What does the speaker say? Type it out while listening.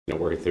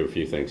working through a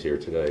few things here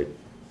today.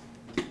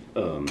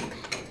 Um,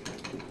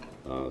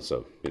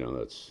 so,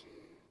 that's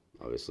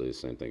obviously the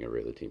same thing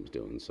every other team's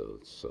doing. So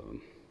it's,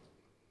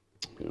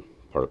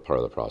 part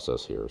of the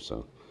process here.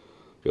 So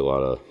be a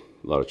lot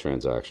of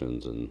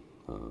transactions, and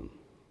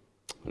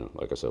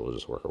like I said, we'll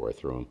just work our way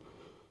through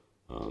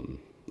them.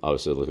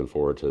 Obviously, looking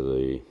forward to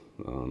the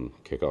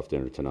kickoff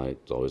dinner tonight.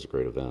 It's always a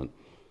great event.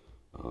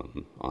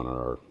 Honor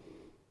our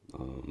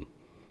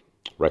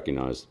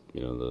recognize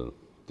the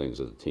things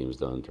that the team's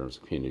done in terms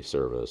of community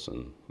service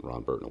and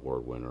Ron Burton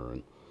Award winner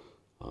and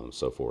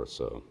so forth.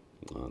 So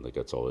I think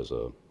that's always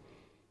a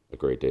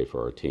great day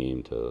for our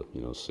team to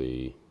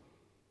see,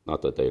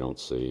 not that they don't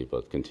see,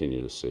 but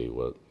continue to see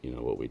what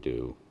we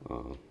do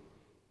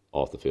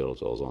off the field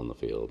as well as on the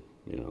field.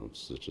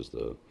 Such as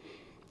the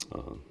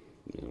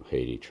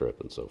Haiti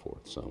trip and so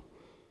forth. So,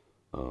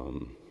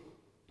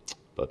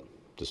 but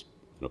just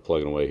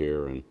plugging away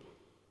here, and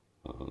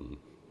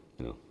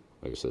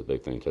like I said, the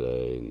big thing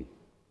today, and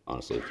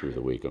honestly through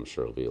the week, I'm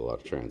sure there'll be a lot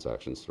of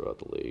transactions throughout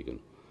the league, and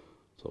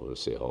so we'll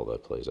see how all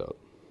that plays out.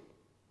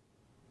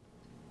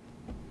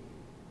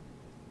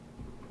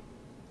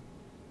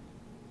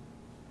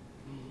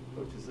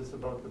 Coach, is this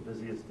about the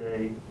busiest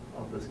day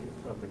of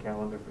the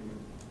calendar for you?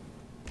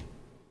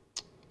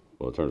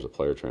 Well, in terms of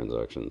player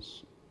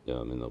transactions, yeah,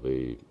 I mean, there'll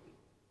be,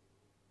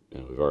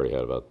 we've already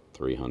had about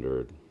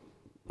 300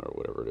 or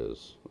whatever it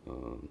is,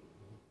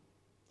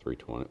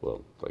 320,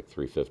 well, like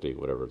 350,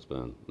 whatever it's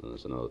been, and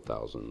there's another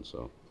 1,000.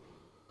 So,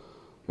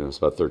 it's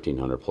about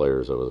 1,300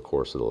 players over the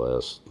course of the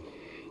last,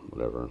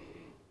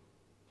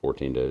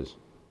 14 days.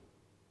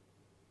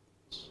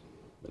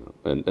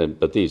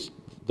 But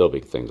there'll be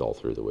things all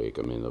through the week.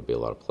 I mean, there'll be a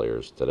lot of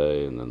players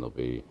today, and then there'll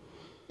be,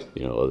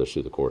 others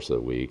through the course of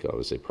the week.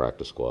 Obviously,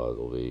 practice squad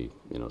will be,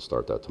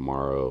 start that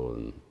tomorrow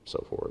and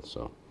so forth.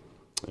 So,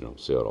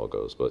 see how it all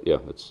goes. But yeah,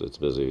 it's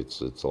busy.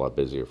 It's a lot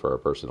busier for our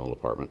personnel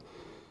department,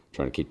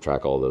 trying to keep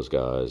track of all those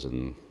guys,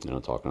 and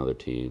talking to other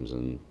teams,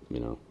 and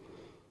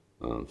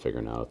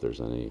figuring out if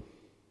there's any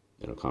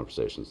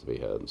conversations to be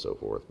had and so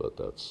forth. But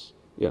that's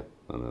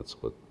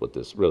what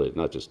this really,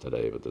 not just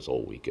today, but this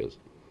whole week is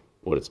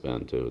what it's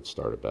been too. It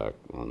started back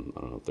on,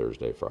 I don't know,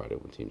 Thursday, Friday,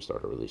 when teams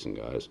started releasing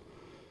guys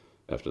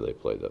after they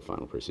played that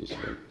final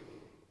preseason game.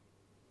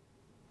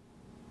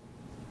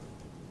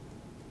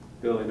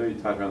 Bill, I know you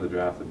talked around the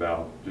draft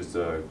about just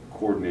a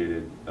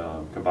coordinated,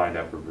 combined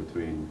effort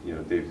between,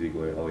 Dave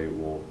Ziegler, Elliott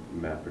Wolf,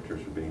 Matt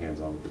Patricia being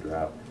hands-on with the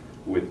draft.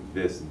 With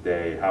this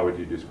day, how would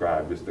you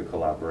describe just the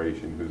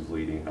collaboration, who's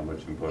leading, how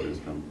much input is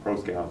from pro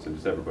scouts and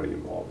just everybody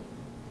involved?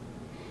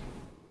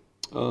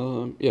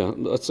 Yeah,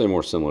 let's say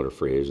more similar to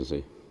free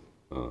agency,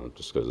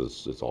 just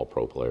because it's all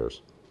pro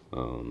players.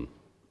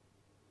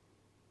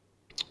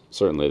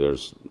 Certainly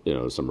there's,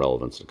 some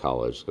relevance to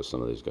college, because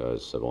some of these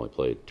guys have only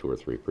played 2 or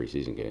 3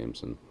 preseason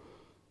games, and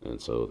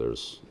so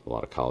there's a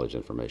lot of college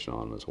information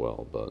on them as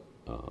well. But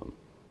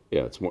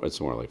yeah, it's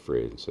more like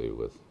free agency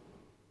with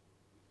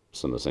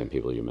some of the same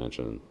people you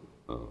mentioned,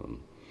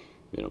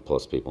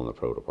 plus people in the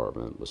pro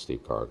department with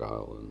Steve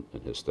Cargile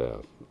and his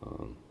staff.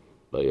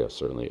 But yeah,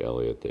 certainly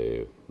Elliott,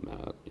 Dave,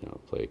 Matt,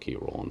 play a key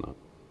role in that.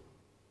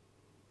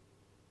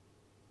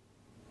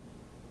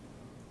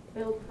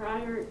 Bill,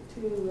 prior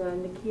to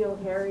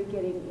N'Keal Harry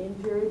getting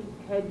injured,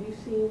 had you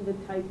seen the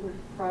type of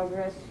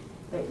progress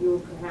that you were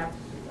perhaps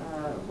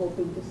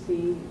hoping to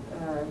see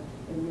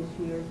in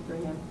this year for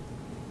him?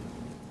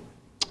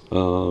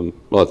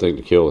 Well, I think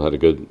N'Keal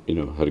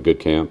had a good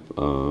camp.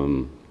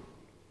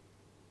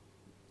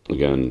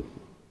 Again,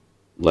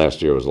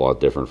 last year was a lot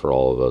different for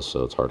all of us,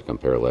 so it's hard to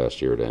compare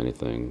last year to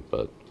anything.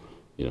 But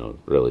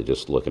really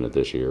just looking at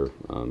this year,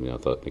 I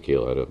thought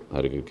N'Keal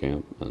had a good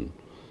camp, and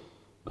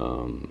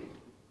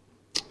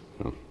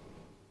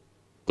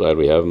glad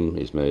we have him.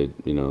 He's made,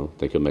 I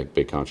think he'll make a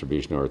big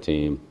contribution to our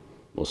team.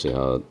 We'll see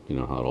how it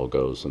all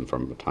goes, and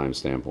from a time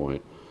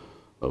standpoint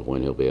of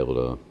when he'll be able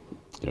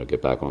to,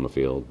 get back on the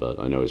field. But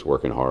I know he's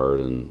working hard,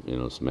 and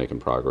is making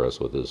progress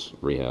with his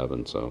rehab,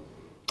 and so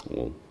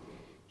we'll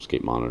just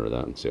keep monitoring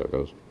that and see how it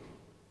goes.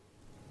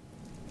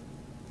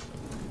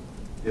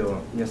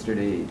 Bill,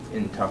 yesterday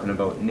in talking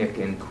about Nick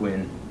and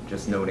Quinn,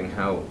 just noting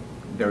how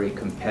very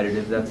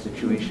competitive that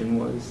situation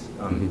was.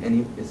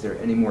 Is there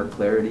any more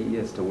clarity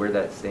as to where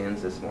that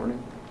stands this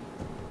morning?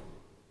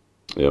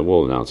 Yeah,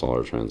 we'll announce all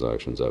our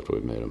transactions after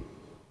we've made them.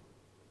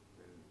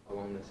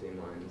 Along the same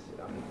lines,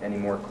 any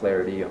more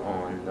clarity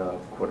on the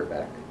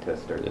quarterback to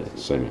start this season?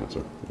 Same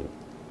answer. Yeah.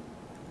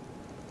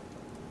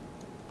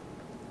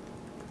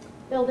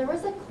 Bill, there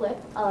was a clip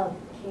of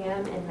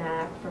Cam and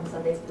Mac from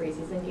Sunday's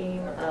preseason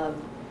game of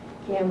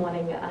Cam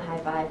wanting a high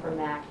five from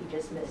Mac. He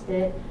just missed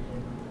it.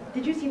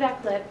 Did you see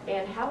that clip?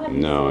 And how have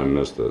you I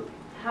missed it.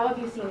 How have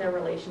you seen their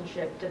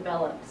relationship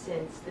develop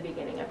since the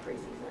beginning of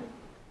preseason?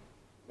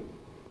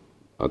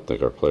 I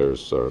think our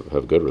players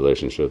have good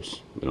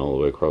relationships, all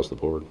the way across the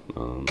board.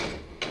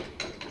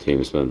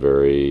 Team's been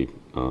very,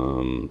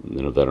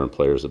 veteran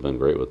players have been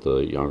great with the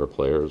younger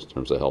players in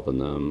terms of helping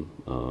them.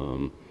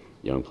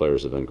 Young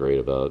players have been great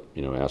about,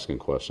 asking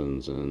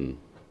questions and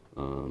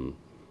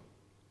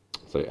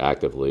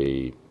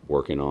actively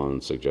working on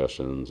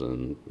suggestions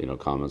and, you know,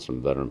 comments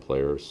from veteran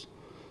players.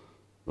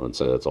 I wouldn't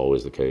say that's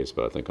always the case,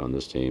 but I think on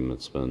this team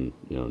it's been,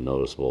 you know,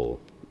 noticeable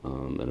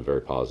in a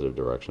very positive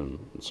direction,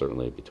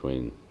 certainly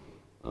between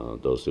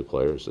those two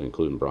players,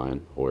 including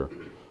Brian Hoyer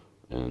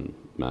and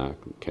Mac,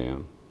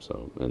 Cam,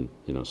 so, and,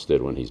 you know,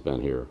 Stid when he's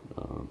been here.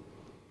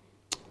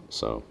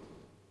 So,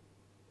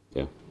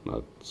 yeah,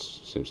 that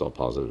seems all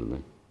positive to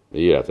me.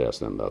 You'd have to ask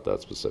them about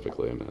that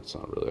specifically. I mean, it's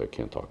not really, I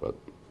can't talk about,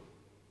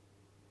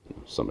 you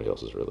know, somebody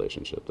else's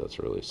relationship. That's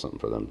really something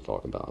for them to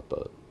talk about,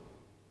 but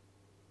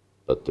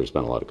there's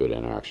been a lot of good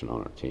interaction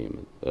on our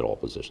team at all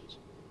positions.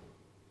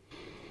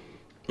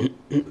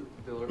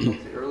 Bill,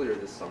 earlier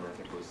this summer, I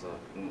think it was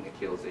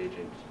Nikhil's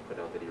agent put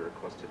out that he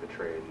requested a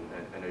trade,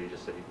 and I know you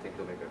just said you think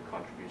he'll make a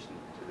contribution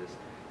to this.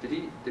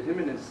 Did him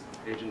and his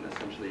agent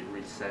essentially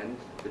resend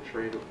the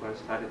trade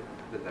request? How did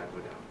that go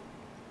down?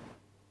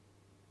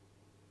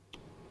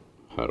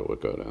 How do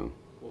it go down?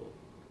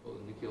 Well,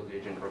 Nikhil's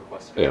agent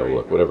requested. Yeah,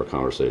 look, whatever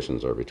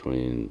conversations are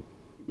between,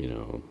 you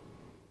know,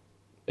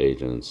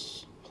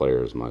 agents,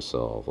 players,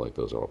 myself, like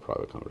those are all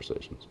private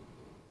conversations.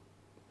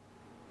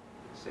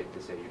 Safe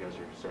to say you guys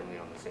are certainly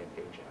on the same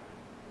page.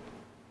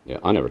 Yeah,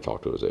 I never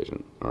talked to his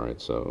agent. All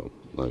right, so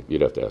like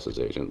you'd have to ask his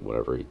agent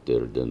whatever he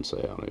did or didn't say.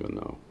 I don't even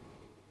know.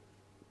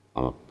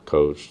 I'm a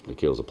coach.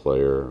 Nikhil's a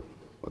player.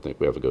 I think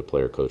we have a good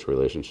player-coach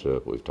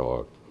relationship. We've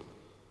talked.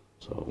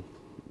 So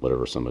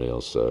whatever somebody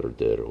else said or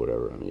did or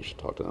whatever, I mean, you should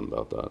talk to them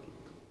about that.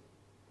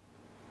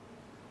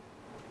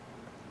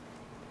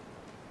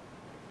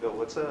 Bill,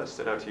 what's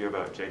stood out to you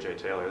about J.J.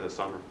 Taylor this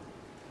summer?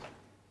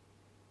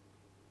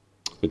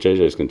 But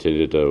JJ's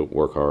continued to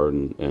work hard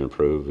and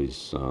improve.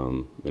 He's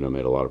you know,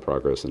 made a lot of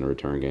progress in the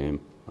return game,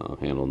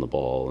 handling the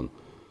ball and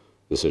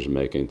decision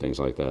making, things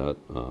like that,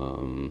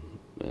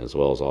 as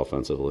well as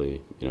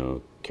offensively. You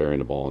know, carrying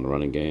the ball in the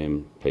running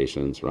game,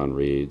 patience, run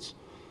reads,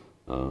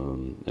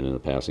 and in the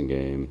passing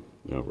game,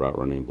 you know, route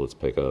running, blitz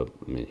pickup.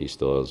 I mean, he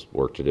still has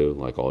work to do,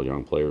 like all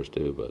young players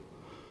do, but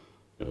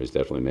you know, he's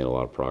definitely made a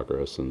lot of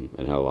progress and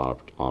had a lot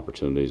of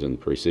opportunities in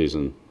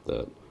preseason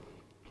that.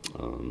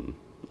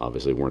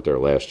 Obviously weren't there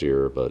last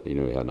year, but you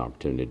know, he had an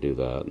opportunity to do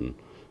that, and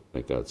I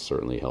think that's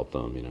certainly helped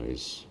him. You know,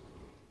 he's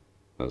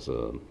has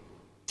a, you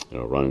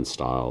know, running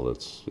style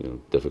that's, you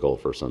know,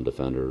 difficult for some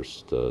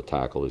defenders to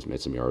tackle. He's made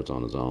some yards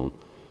on his own,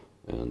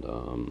 and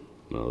you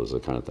know, those are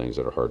the kind of things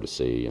that are hard to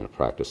see in a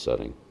practice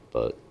setting,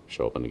 but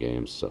show up in the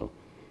games. So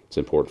it's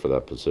important for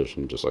that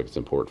position, just like it's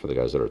important for the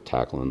guys that are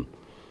tackling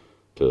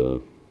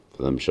for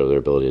them to show their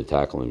ability to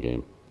tackle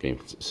in game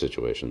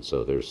situations.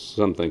 So there's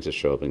some things that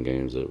show up in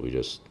games that we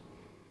just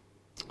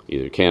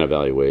either can't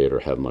evaluate or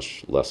have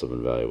much less of an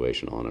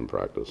evaluation on in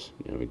practice.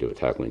 You know, we do a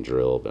tackling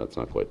drill, but it's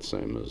not quite the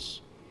same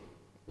as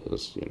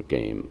you know,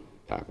 game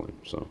tackling.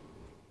 So,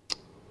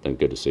 been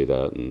good to see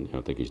that, and you know,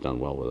 I think he's done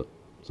well with it.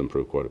 It's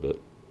improved quite a bit.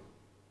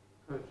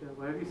 Coach,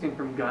 what have you seen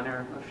from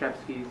Gunnar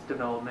Olszewski's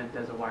development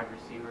as a wide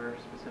receiver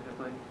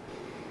specifically?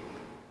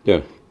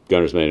 Yeah,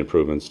 Gunnar's made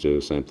improvements too.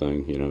 Same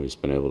thing. You know, he's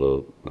been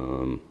able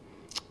to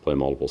play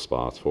multiple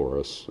spots for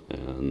us,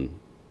 and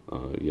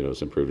you know,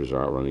 has improved his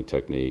route running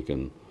technique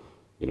and,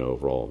 you know,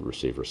 overall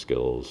receiver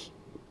skills.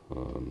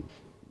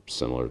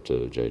 Similar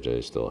to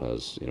JJ, still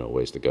has, you know,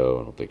 ways to go.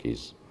 I don't think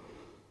he's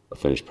a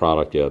finished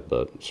product yet,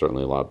 but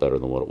certainly a lot better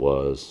than what it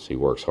was. He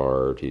works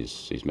hard.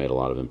 He's made a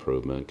lot of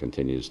improvement.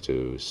 Continues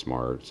to. He's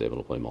smart. He's able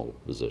to play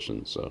multiple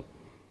positions. So,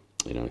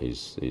 you know,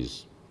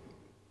 he's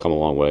come a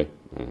long way,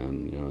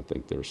 and you know, I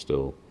think there's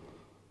still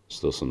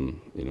some,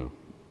 you know,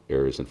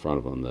 areas in front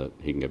of him that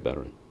he can get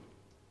better in.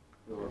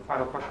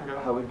 Final question, Joe?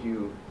 How would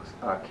you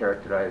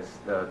characterize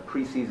the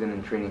preseason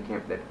and training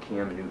camp that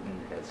Cam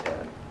Newton has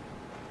had?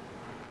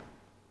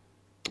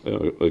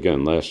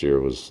 Again, last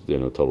year was, you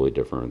know, totally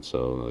different.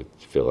 So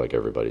I feel like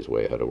everybody's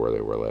way ahead of where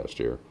they were last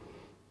year.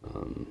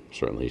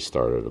 Certainly, he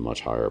started at a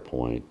much higher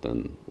point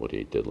than what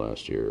he did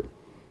last year.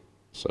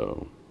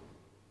 So,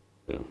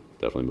 you know,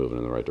 definitely moving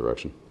in the right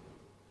direction.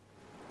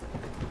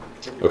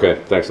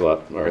 Okay, thanks a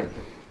lot. All right.